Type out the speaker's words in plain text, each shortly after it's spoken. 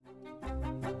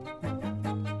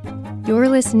You're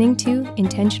listening to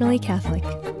Intentionally Catholic,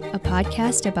 a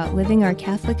podcast about living our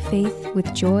Catholic faith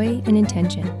with joy and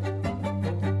intention.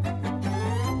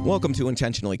 Welcome to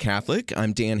Intentionally Catholic.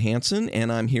 I'm Dan Hansen,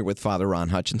 and I'm here with Father Ron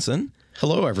Hutchinson.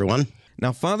 Hello, everyone.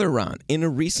 Now, Father Ron, in a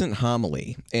recent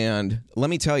homily, and let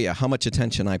me tell you how much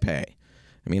attention I pay.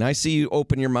 I mean, I see you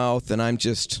open your mouth, and I'm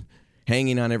just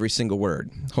hanging on every single word.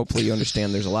 Hopefully you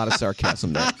understand there's a lot of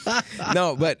sarcasm there.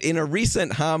 No, but in a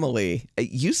recent homily,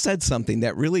 you said something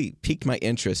that really piqued my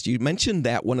interest. You mentioned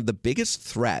that one of the biggest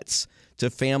threats to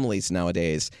families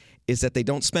nowadays is that they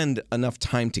don't spend enough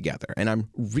time together. And I'm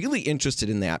really interested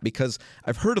in that because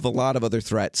I've heard of a lot of other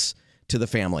threats to the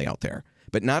family out there.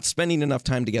 But not spending enough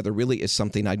time together really is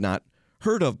something I'd not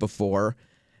heard of before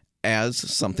as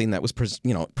something that was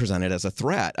presented as a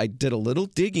threat. I did a little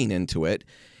digging into it,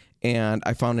 and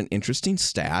I found an interesting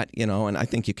stat, and I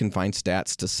think you can find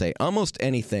stats to say almost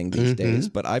anything these days,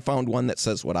 but I found one that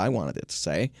says what I wanted it to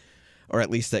say, or at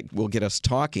least that will get us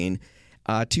talking.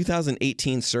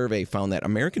 2018 survey found that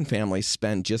American families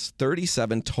spend just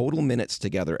 37 total minutes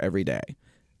together every day.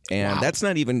 And That's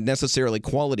not even necessarily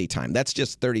quality time. That's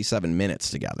just 37 minutes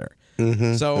together.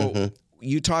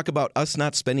 You talk about us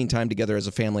not spending time together as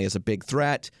a family as a big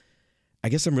threat. I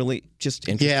guess I'm really just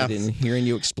interested in hearing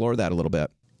you explore that a little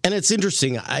bit. And it's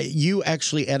interesting. You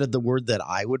actually added the word that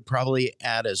I would probably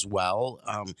add as well.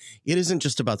 It isn't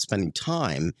just about spending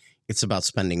time. It's about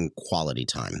spending quality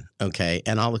time. Okay.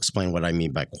 And I'll explain what I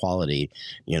mean by quality,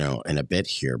 in a bit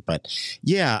here. But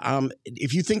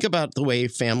if you think about the way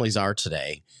families are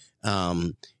today,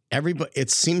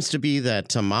 it seems to be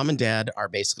that mom and dad are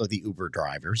basically the Uber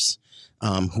drivers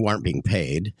who aren't being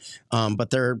paid, but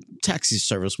they're taxi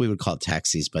service. We would call it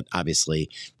taxis, but obviously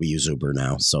we use Uber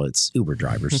now, so it's Uber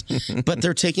drivers. But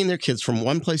they're taking their kids from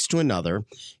one place to another.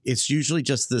 It's usually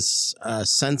just this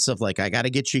sense of like, I got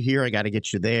to get you here, I got to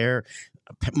get you there.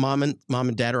 Mom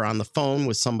and dad are on the phone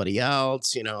with somebody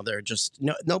else. They're just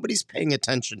nobody's paying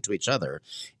attention to each other.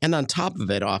 And on top of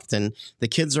it, often the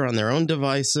kids are on their own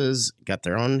devices, got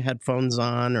their own headphones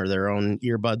on or their own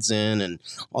earbuds in and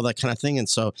all that kind of thing. And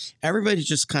so everybody's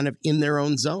just kind of in their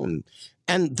own zone.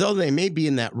 And though they may be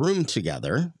in that room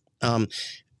together,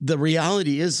 the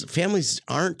reality is families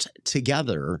aren't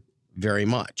together very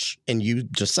much. And you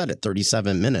just said it,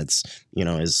 37 minutes,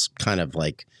 is kind of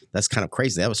like, that's kind of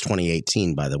crazy. That was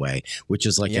 2018, by the way, which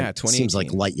is like, it seems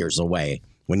like light years away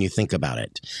when you think about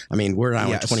it. I mean, we're now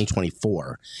in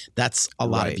 2024. That's a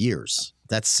lot of years.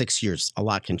 That's 6 years. A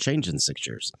lot can change in 6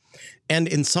 years. And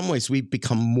in some ways, we've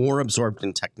become more absorbed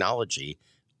in technology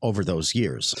over those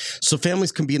years. So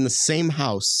families can be in the same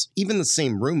house, even the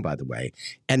same room, by the way,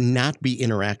 and not be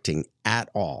interacting at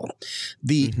all.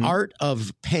 The art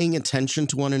of paying attention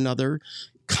to one another,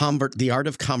 the art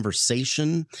of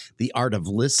conversation, the art of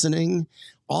listening,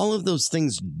 all of those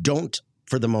things don't,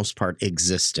 for the most part,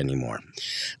 exist anymore.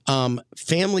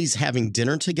 Families having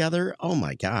dinner together, oh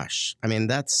my gosh. I mean,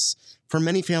 that's, for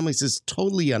many families, is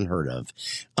totally unheard of.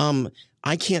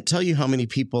 I can't tell you how many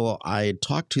people I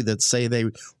talk to that say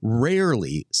they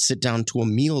rarely sit down to a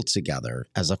meal together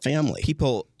as a family.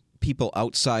 People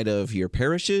outside of your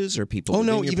parishes or people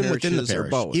even within the parish. Or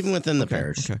both? Even within the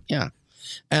parish. Okay. Yeah.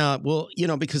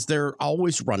 Because they're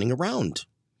always running around.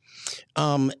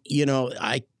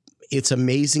 It's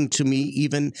amazing to me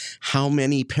even how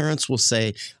many parents will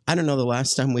say, I don't know the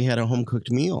last time we had a home cooked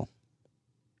meal.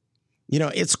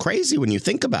 It's crazy when you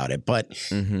think about it, but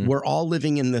we're all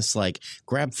living in this like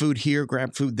grab food here,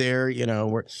 grab food there.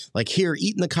 We're like here,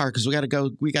 eat in the car because we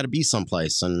got to be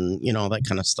someplace and, that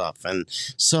kind of stuff. And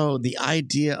so the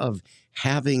idea of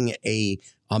having a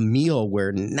meal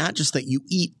where not just that you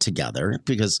eat together,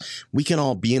 because we can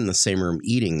all be in the same room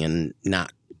eating and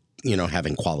not,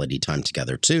 having quality time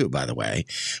together too, by the way,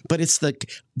 but it's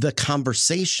the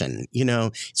conversation,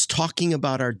 it's talking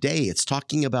about our day. It's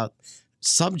talking about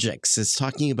subjects. It's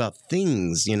talking about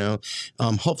things,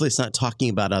 hopefully it's not talking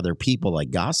about other people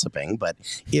like gossiping, but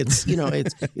it's,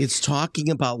 it's talking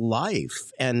about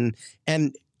life. And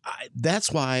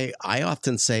that's why I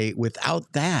often say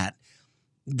without that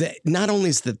not only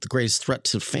is that the greatest threat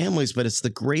to families, but it's the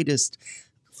greatest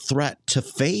threat to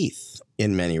faith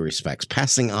in many respects,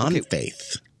 passing on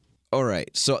faith. All right.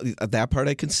 So that part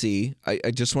I can see.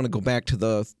 I just want to go back to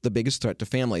the biggest threat to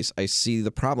families. I see the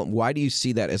problem. Why do you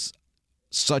see that as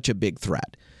such a big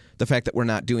threat? The fact that we're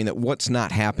not doing that, what's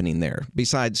not happening there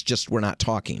besides just we're not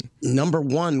talking? Number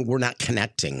one, we're not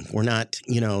connecting. We're not,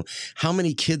 how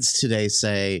many kids today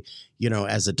say,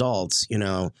 as adults,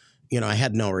 I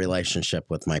had no relationship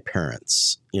with my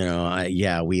parents.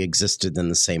 We existed in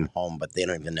the same home, but they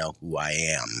don't even know who I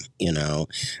am.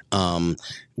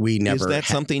 We never. Is that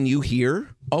something you hear?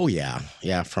 Oh, yeah.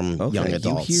 Yeah, from young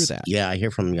adults. You hear that. Yeah, I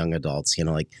hear from young adults,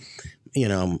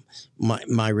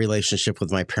 my relationship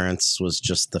with my parents was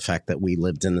just the fact that we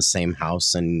lived in the same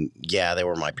house, and yeah, they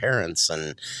were my parents.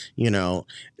 And,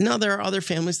 now there are other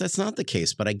families that's not the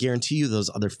case, but I guarantee you those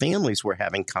other families were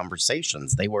having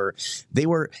conversations. They were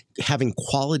having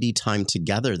quality time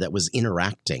together that was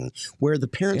interacting, where the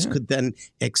parents could then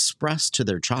express to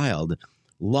their child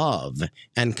love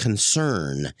and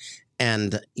concern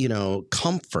and,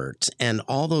 comfort and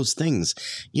all those things.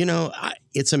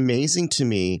 It's amazing to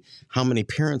me how many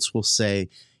parents will say,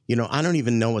 I don't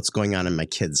even know what's going on in my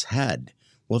kid's head.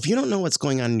 Well, if you don't know what's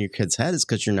going on in your kid's head, it's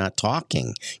because you're not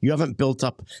talking. You haven't built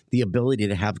up the ability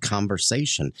to have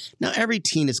conversation. Now, every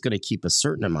teen is going to keep a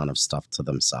certain amount of stuff to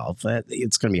themselves.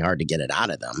 It's going to be hard to get it out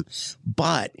of them.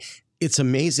 But it's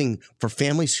amazing for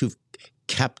families who've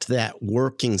kept that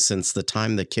working since the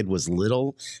time the kid was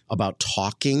little about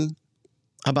talking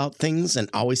about things and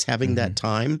always having that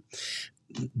time.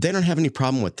 They don't have any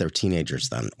problem with their teenagers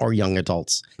then, or young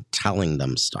adults telling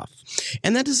them stuff.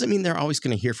 And that doesn't mean they're always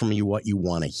going to hear from you what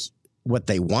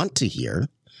they want to hear.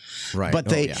 Right. But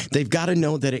they've got to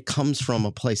know that it comes from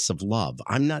a place of love.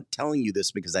 I'm not telling you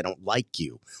this because I don't like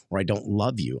you or I don't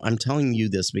love you. I'm telling you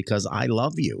this because I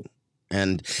love you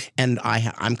and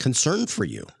I'm concerned for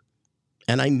you.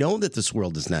 And I know that this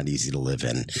world is not easy to live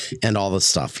in and all this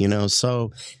stuff,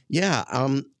 So, yeah,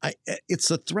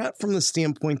 it's a threat from the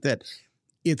standpoint that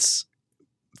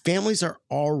families are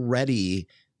already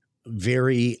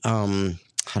very, how do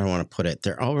I want to put it?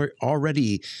 They're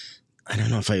already, I don't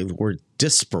know if the word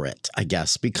disparate, I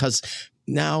guess, because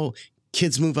now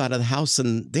kids move out of the house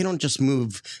and they don't just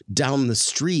move down the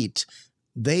street.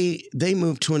 They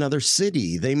move to another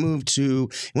city. They move to,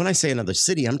 when I say another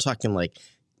city, I'm talking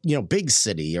big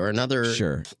city or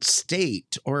another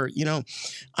state or,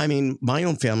 my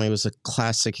own family was a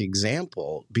classic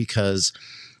example because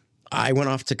I went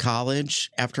off to college.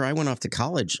 After I went off to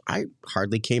college, I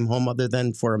hardly came home other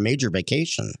than for a major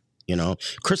vacation,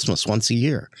 Christmas once a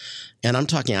year. And I'm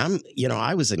talking,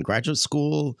 I was in graduate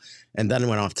school and then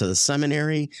went off to the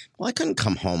seminary. Well, I couldn't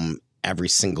come home every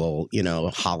single,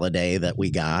 holiday that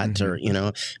we got or,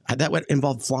 that would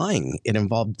involve flying. It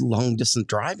involved long distance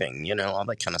driving, all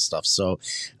that kind of stuff. So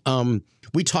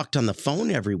we talked on the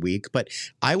phone every week, but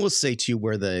I will say to you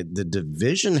where the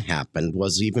division happened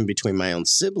was even between my own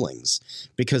siblings,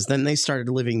 because then they started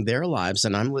living their lives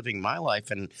and I'm living my life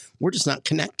and we're just not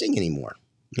connecting anymore,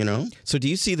 So do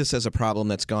you see this as a problem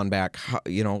that's gone back,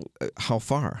 how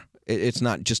far? It's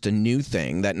not just a new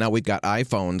thing that now we've got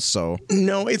iPhones. So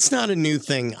no, it's not a new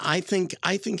thing. I think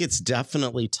it's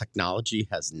definitely technology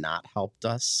has not helped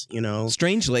us,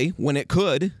 Strangely, when it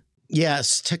could.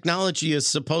 Yes, technology is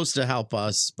supposed to help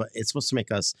us, but it's supposed to make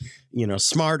us,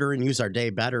 smarter and use our day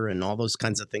better and all those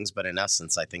kinds of things. But in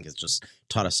essence, I think it's just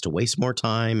taught us to waste more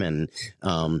time and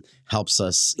helps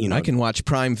us, I can watch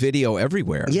Prime Video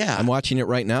everywhere. Yeah. I'm watching it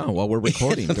right now while we're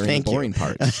recording during the boring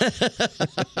parts.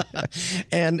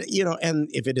 And, and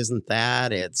if it isn't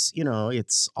that, it's,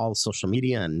 it's all social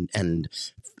media and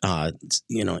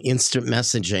instant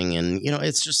messaging and,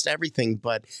 it's just everything.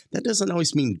 But that doesn't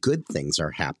always mean good things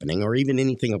are happening or even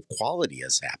anything of quality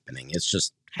is happening. It's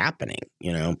just happening,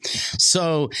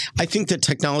 So I think that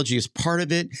technology is part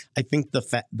of it. I think the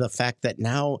fact that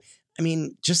now,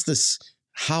 just this,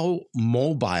 how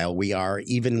mobile we are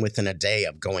even within a day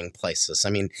of going places.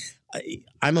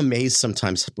 I'm amazed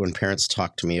sometimes when parents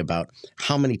talk to me about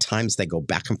how many times they go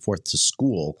back and forth to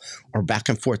school or back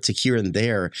and forth to here and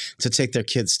there to take their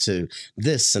kids to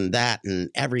this and that and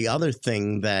every other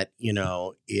thing that,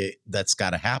 that's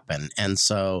got to happen. And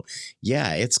so,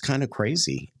 yeah, it's kind of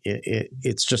crazy.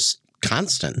 It's just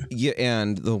constant. Yeah,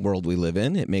 and the world we live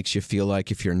in, it makes you feel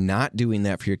like if you're not doing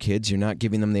that for your kids, you're not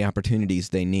giving them the opportunities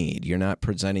they need. You're not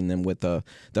presenting them with the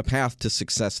path to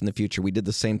success in the future. We did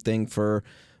the same thing for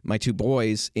my two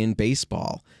boys in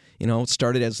baseball. It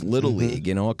started as Little League,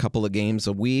 a couple of games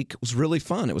a week. It was really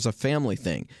fun. It was a family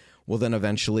thing. Well, then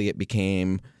eventually it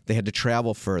became they had to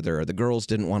travel further. The girls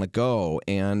didn't want to go.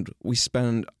 And we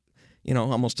spent,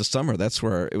 almost a summer. That's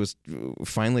where it was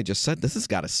finally just said, this has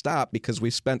got to stop because we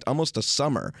spent almost a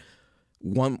summer,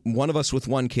 one of us with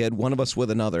one kid, one of us with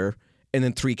another, and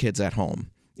then 3 kids at home.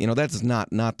 That's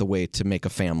not the way to make a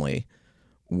family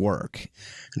work.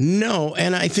 No,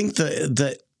 and I think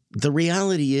the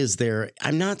reality is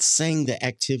I'm not saying the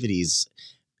activities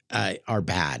are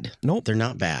bad. Nope. They're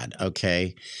not bad,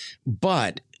 okay?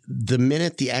 But the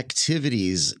minute the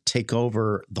activities take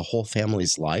over the whole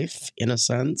family's life, in a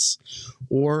sense,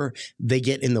 or they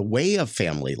get in the way of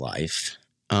family life,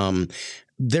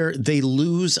 they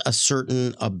lose a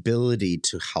certain ability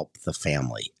to help the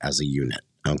family as a unit.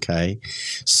 Okay.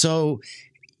 So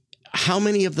how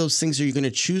many of those things are you going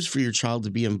to choose for your child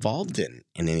to be involved in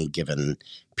any given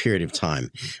period of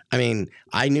time? I mean,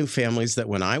 I knew families that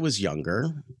when I was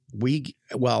younger,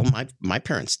 my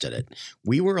parents did it.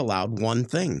 We were allowed one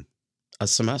thing a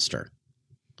semester.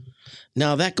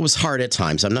 Now, that was hard at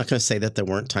times. I'm not going to say that there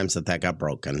weren't times that got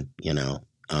broken,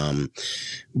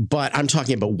 but I'm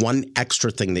talking about one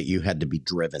extra thing that you had to be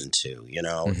driven to,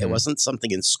 It wasn't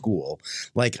something in school.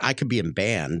 Like I could be in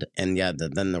band and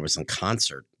then there was some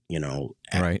concert,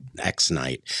 at X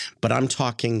night. But I'm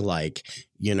talking like,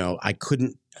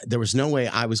 there was no way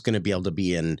I was going to be able to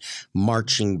be in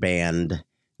marching band,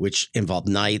 which involved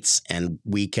nights and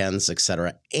weekends, et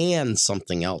cetera, and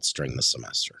something else during the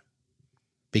semester.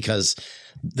 Because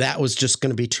that was just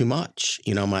going to be too much.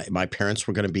 My parents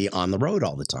were going to be on the road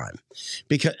all the time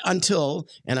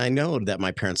and I know that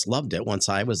my parents loved it once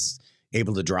I was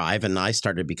able to drive and I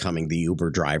started becoming the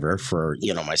Uber driver for,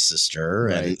 my sister.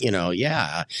 Right.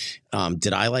 And,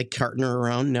 did I like carting her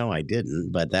around? No, I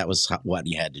didn't. But that was what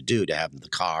you had to do to have the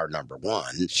car, number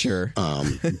one. Sure.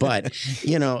 But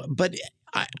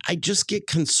I just get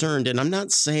concerned, and I'm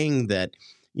not saying that,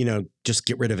 just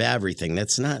get rid of everything.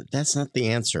 That's not the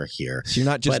answer here. So you're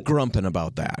not just grumping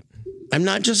about that. I'm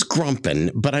not just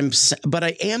grumping, but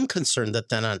I am concerned that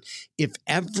then if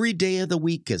every day of the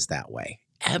week is that way,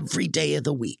 every day of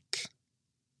the week,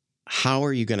 how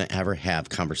are you going to ever have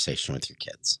conversation with your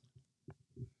kids?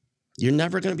 You're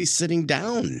never going to be sitting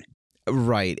down.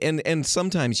 Right. And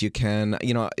sometimes you can,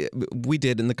 we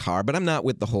did in the car, but I'm not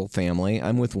with the whole family.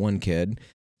 I'm with one kid.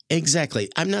 Exactly.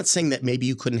 I'm not saying that maybe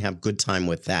you couldn't have good time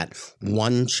with that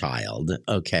one child,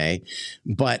 okay?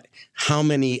 But how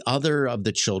many other of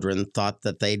the children thought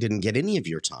that they didn't get any of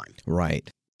your time? Right.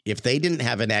 If they didn't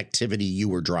have an activity you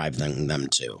were driving them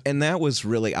to. And that was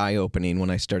really eye-opening when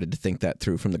I started to think that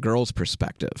through from the girls'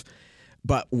 perspective.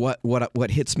 But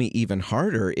what hits me even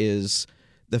harder is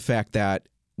the fact that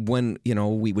when,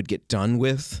 we would get done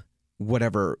with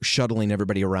whatever shuttling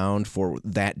everybody around for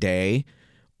that day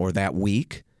or that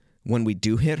week, when we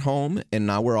do hit home and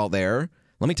now we're all there,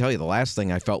 let me tell you, the last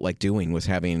thing I felt like doing was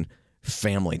having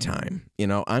family time.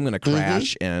 I'm going to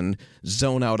crash and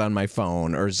zone out on my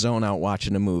phone or zone out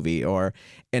watching a movie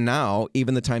and now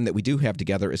even the time that we do have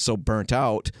together is so burnt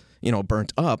up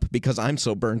because I'm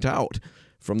so burnt out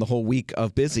from the whole week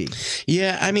of busy.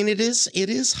 Yeah. I mean, it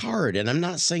is hard, and I'm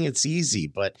not saying it's easy,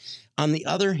 but on the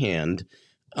other hand,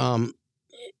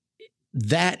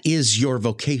 that is your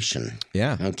vocation.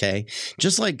 Yeah. Okay.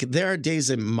 Just like there are days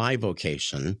in my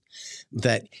vocation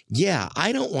that,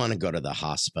 I don't want to go to the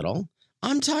hospital.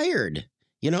 I'm tired.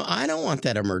 I don't want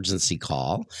that emergency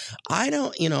call. I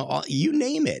don't, you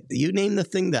name it. You name the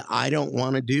thing that I don't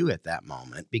want to do at that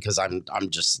moment because I'm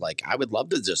just like, I would love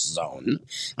to just zone.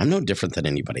 I'm no different than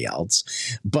anybody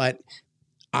else, but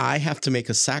I have to make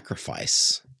a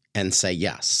sacrifice and say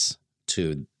yes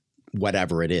to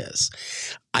whatever it is.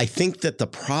 I think that the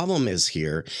problem is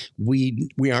here, we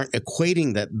aren't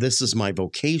equating that this is my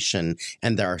vocation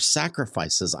and there are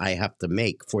sacrifices I have to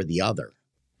make for the other.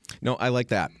 No, I like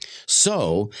that.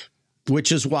 So,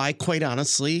 which is why, quite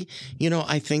honestly,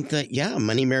 I think that,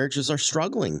 many marriages are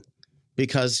struggling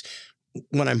because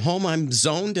when I'm home, I'm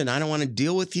zoned and I don't want to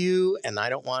deal with you and I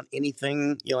don't want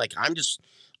anything.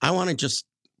 I want to just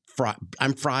fry.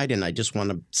 I'm fried and I just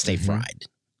want to stay fried.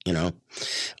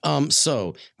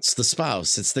 So it's the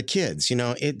spouse, it's the kids,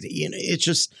 it's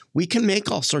just, we can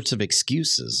make all sorts of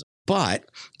excuses, but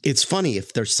it's funny.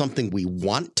 If there's something we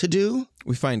want to do,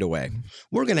 we find a way.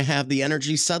 We're going to have the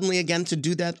energy suddenly again to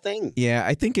do that thing. Yeah.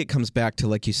 I think it comes back to,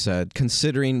 like you said,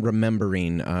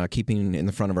 remembering, keeping in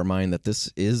the front of our mind that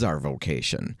this is our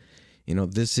vocation.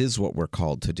 This is what we're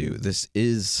called to do. This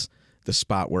is the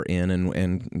spot we're in,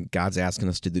 and God's asking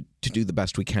us to do the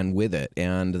best we can with it.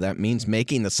 And that means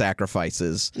making the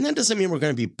sacrifices. And that doesn't mean we're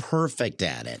going to be perfect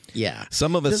at it. Yeah.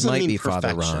 Some of us might be,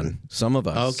 Father Ron. Some of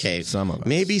us. Okay. Some of us.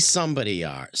 Maybe somebody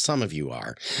are. Some of you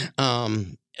are.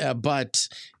 But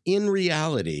in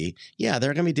reality, there are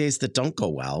going to be days that don't go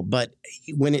well. But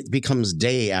when it becomes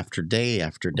day after day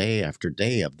after day after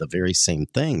day of the very same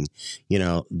thing,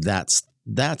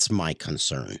 that's my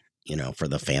concern, for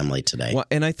the family today. Well,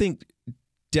 and I think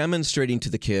demonstrating to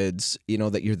the kids,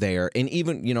 that you're there, and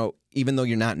even though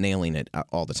you're not nailing it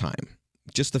all the time,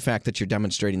 just the fact that you're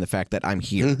demonstrating the fact that I'm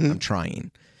here, I'm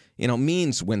trying,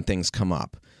 means when things come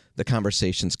up, the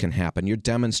conversations can happen. You're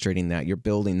demonstrating that, you're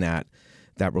building that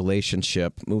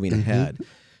relationship, moving ahead.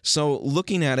 So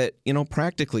looking at it,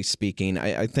 practically speaking,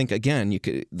 I think, again,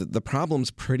 the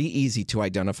problem's pretty easy to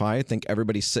identify. I think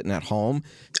everybody's sitting at home.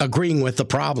 Agreeing with the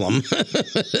problem.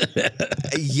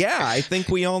 Yeah, I think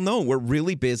we all know we're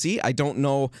really busy. I don't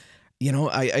know.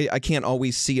 I can't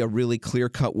always see a really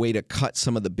clear-cut way to cut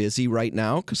some of the busy right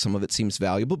now because some of it seems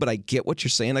valuable, but I get what you're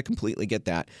saying. I completely get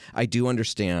that. I do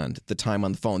understand the time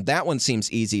on the phone. That one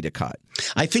seems easy to cut.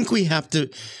 I think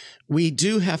we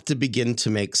do have to begin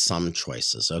to make some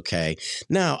choices, okay?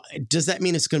 Now, does that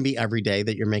mean it's going to be every day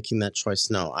that you're making that choice?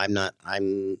 No, I'm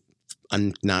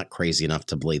not crazy enough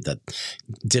to believe that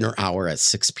dinner hour at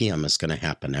 6 p.m. is going to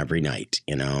happen every night,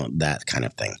 that kind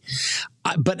of thing.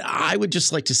 But I would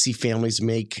just like to see families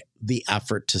make the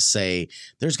effort to say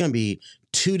there's going to be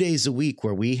 2 days a week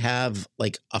where we have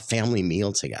like a family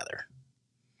meal together,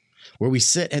 where we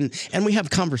sit and we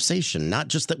have conversation, not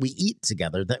just that we eat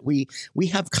together, that we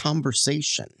have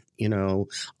conversation,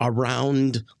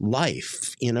 around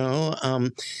life,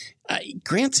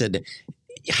 granted,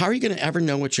 how are you going to ever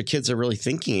know what your kids are really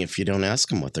thinking if you don't ask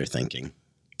them what they're thinking?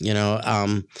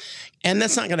 And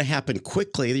that's not going to happen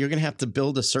quickly. You're going to have to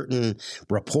build a certain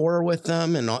rapport with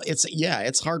them, and all.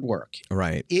 It's hard work.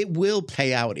 Right. It will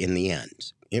pay out in the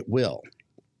end. It will.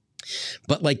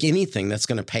 But like anything that's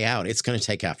going to pay out, it's going to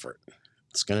take effort.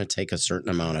 It's going to take a certain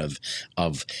amount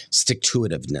of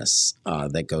stick-to-itiveness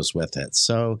that goes with it.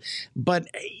 So, but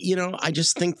I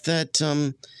just think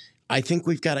that I think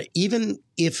we've got to, even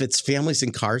if it's families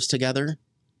in cars together,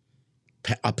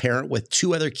 a parent with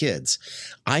 2 other kids,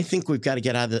 I think we've got to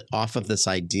get off of this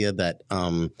idea that,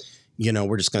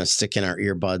 we're just going to stick in our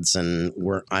earbuds and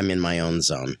I'm in my own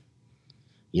zone.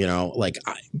 Like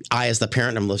I, as the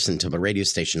parent, I'm listening to the radio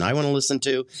station I want to listen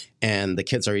to, and the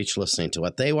kids are each listening to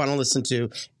what they want to listen to.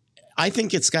 I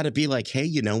think it's got to be like, hey,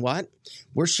 you know what?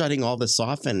 We're shutting all this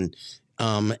off, and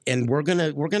we're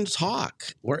gonna talk.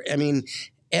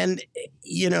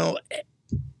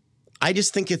 I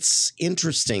just think it's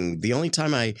interesting. The only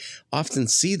time I often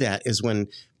see that is when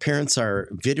parents are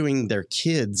videoing their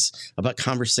kids about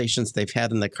conversations they've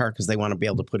had in the car because they want to be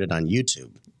able to put it on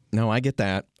YouTube. No, I get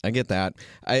that.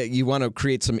 You want to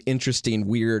create some interesting,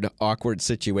 weird, awkward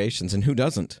situations, and who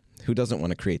doesn't? Who doesn't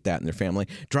want to create that in their family?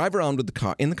 Drive around with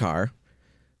in the car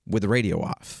with the radio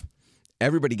off.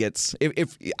 Everybody gets.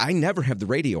 If I never have the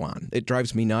radio on, it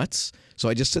drives me nuts. So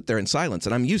I just sit there in silence,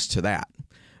 and I'm used to that.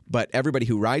 But everybody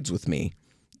who rides with me,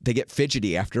 they get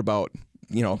fidgety after about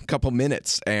a couple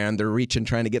minutes, and they're reaching,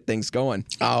 trying to get things going.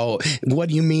 Oh, what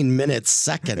do you mean minutes,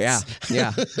 seconds?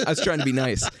 Yeah. I was trying to be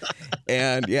nice.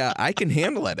 And yeah, I can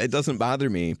handle it. It doesn't bother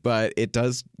me, but it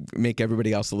does make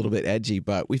everybody else a little bit edgy.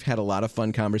 But we've had a lot of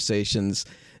fun conversations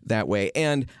that way.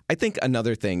 And I think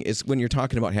another thing is when you're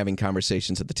talking about having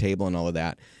conversations at the table and all of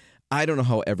that, I don't know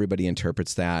how everybody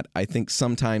interprets that. I think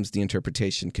sometimes the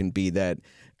interpretation can be that,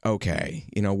 okay,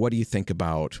 what do you think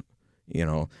about,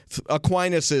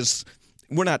 Aquinas is...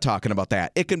 We're not talking about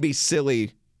that. It can be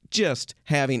silly just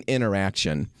having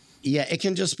interaction. Yeah, it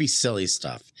can just be silly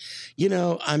stuff.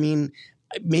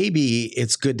 Maybe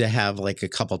it's good to have like a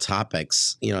couple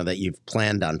topics, that you've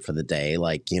planned on for the day.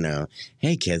 Like,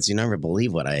 hey, kids, you never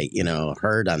believe what I,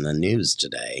 heard on the news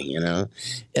today,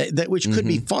 which could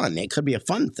be fun. It could be a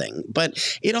fun thing.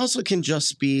 But it also can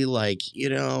just be like,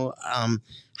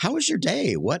 how was your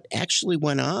day? What actually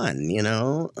went on?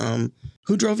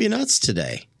 Who drove you nuts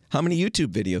today? How many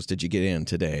YouTube videos did you get in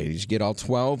today? Did you get all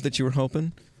 12 that you were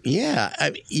hoping? Yeah.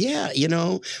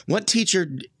 What teacher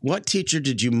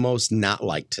did you most not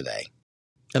like today?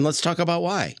 And let's talk about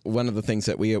why. One of the things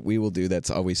that we will do that's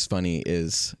always funny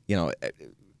is,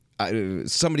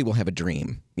 somebody will have a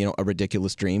dream, a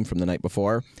ridiculous dream from the night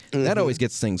before. Mm-hmm. That always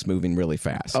gets things moving really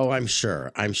fast. Oh, I'm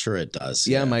sure it does.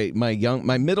 Yeah,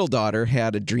 my middle daughter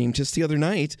had a dream just the other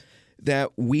night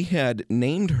that we had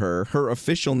named her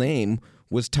official name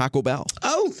was Taco Bell.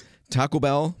 Oh. Taco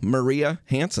Bell Maria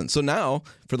Hansen. So now,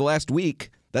 for the last week,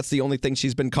 that's the only thing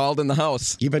she's been called in the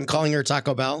house. You've been calling her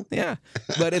Taco Bell? Yeah.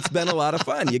 But it's been a lot of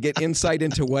fun. You get insight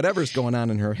into whatever's going on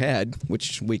in her head,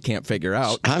 which we can't figure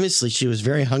out. Obviously, she was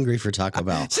very hungry for Taco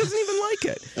Bell. She doesn't even like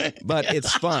it. But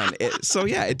it's fun.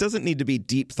 It doesn't need to be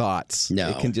deep thoughts. No.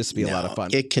 It can just be a lot of fun.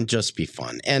 It can just be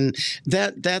fun. And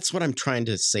that's what I'm trying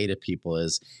to say to people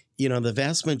is, the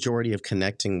vast majority of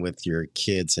connecting with your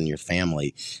kids and your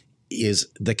family is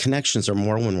the connections are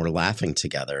more when we're laughing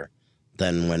together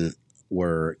than when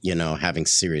we're, having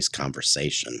serious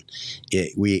conversation.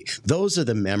 Those are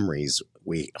the memories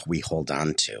we hold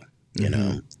on to,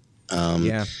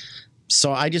 Yeah.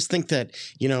 So I just think that,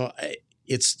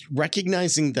 it's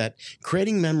recognizing that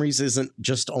creating memories isn't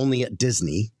just only at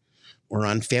Disney or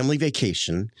on family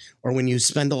vacation or when you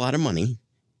spend a lot of money.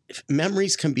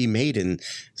 memories can be made in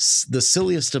the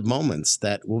silliest of moments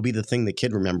that will be the thing the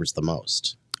kid remembers the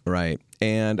most. Right.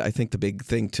 And I think the big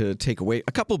thing to take away,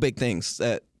 a couple big things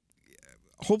that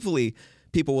hopefully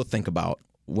people will think about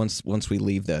once we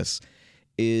leave this,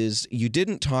 is you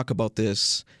didn't talk about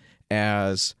this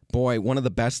as, boy, one of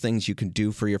the best things you can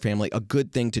do for your family, a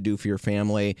good thing to do for your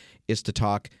family is to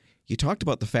talk. You talked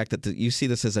about the fact that you see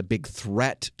this as a big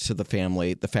threat to the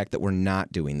family, the fact that we're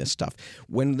not doing this stuff.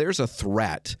 When there's a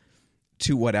threat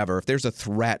to whatever, if there's a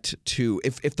threat to,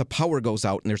 if the power goes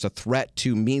out and there's a threat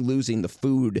to me losing the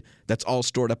food that's all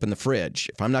stored up in the fridge,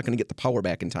 if I'm not going to get the power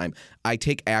back in time, I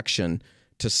take action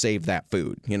to save that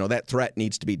food. That threat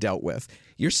needs to be dealt with.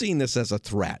 You're seeing this as a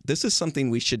threat. This is something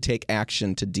we should take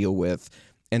action to deal with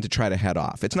and to try to head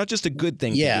off. It's not just a good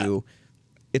thing to do.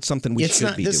 It's something we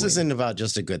should be doing. This isn't about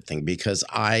just a good thing, because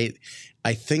I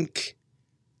think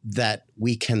that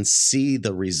we can see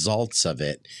the results of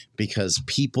it because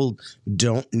people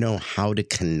don't know how to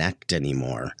connect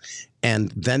anymore.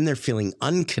 And then they're feeling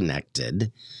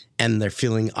unconnected and they're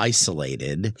feeling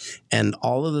isolated, and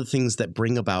all of the things that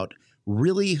bring about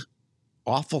really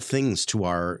awful things to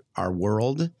our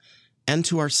world and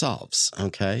to ourselves.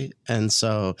 Okay. And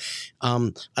so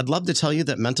I'd love to tell you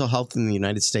that mental health in the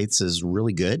United States is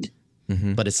really good,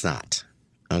 but it's not.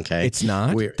 Okay. It's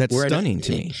not? That's stunning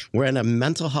to me. We're in a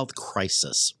mental health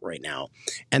crisis right now.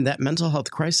 And that mental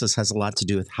health crisis has a lot to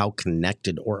do with how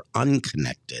connected or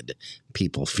unconnected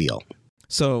people feel.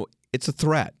 So it's a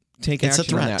threat. Take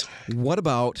action on that. What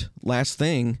about, last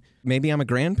thing, maybe I'm a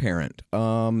grandparent.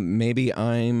 Maybe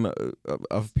I'm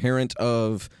a parent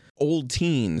of old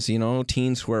teens,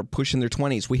 teens who are pushing their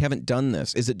 20s. We haven't done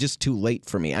this. Is it just too late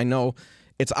for me? I know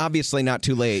it's obviously not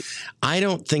too late. I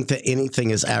don't think that anything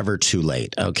is ever too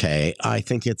late, okay? I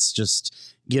think it's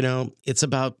just, it's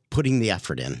about putting the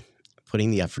effort in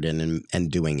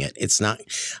and doing it.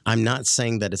 I'm not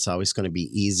saying that it's always going to be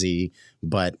easy,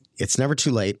 but it's never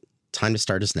too late. Time to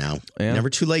start is now. Yeah. Never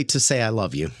too late to say I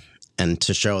love you and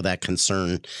to show that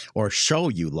concern or show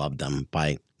you love them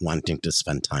by wanting to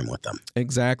spend time with them.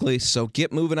 Exactly. So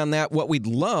get moving on that. What we'd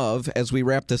love as we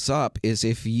wrap this up is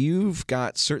if you've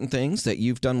got certain things that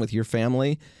you've done with your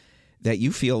family that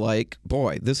you feel like,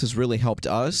 boy, this has really helped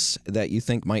us, that you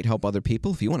think might help other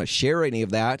people. If you want to share any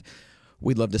of that,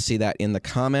 we'd love to see that in the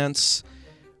comments.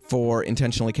 For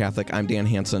Intentionally Catholic, I'm Dan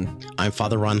Hansen. I'm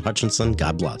Father Ron Hutchinson.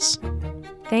 God bless.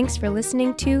 Thanks for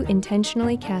listening to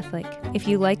Intentionally Catholic. If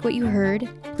you like what you heard,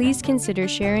 please consider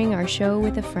sharing our show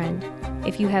with a friend.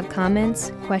 If you have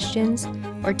comments, questions,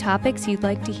 or topics you'd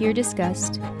like to hear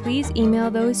discussed, please email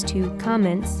those to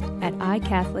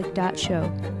comments@icatholic.show.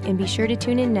 And be sure to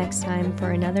tune in next time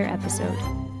for another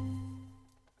episode.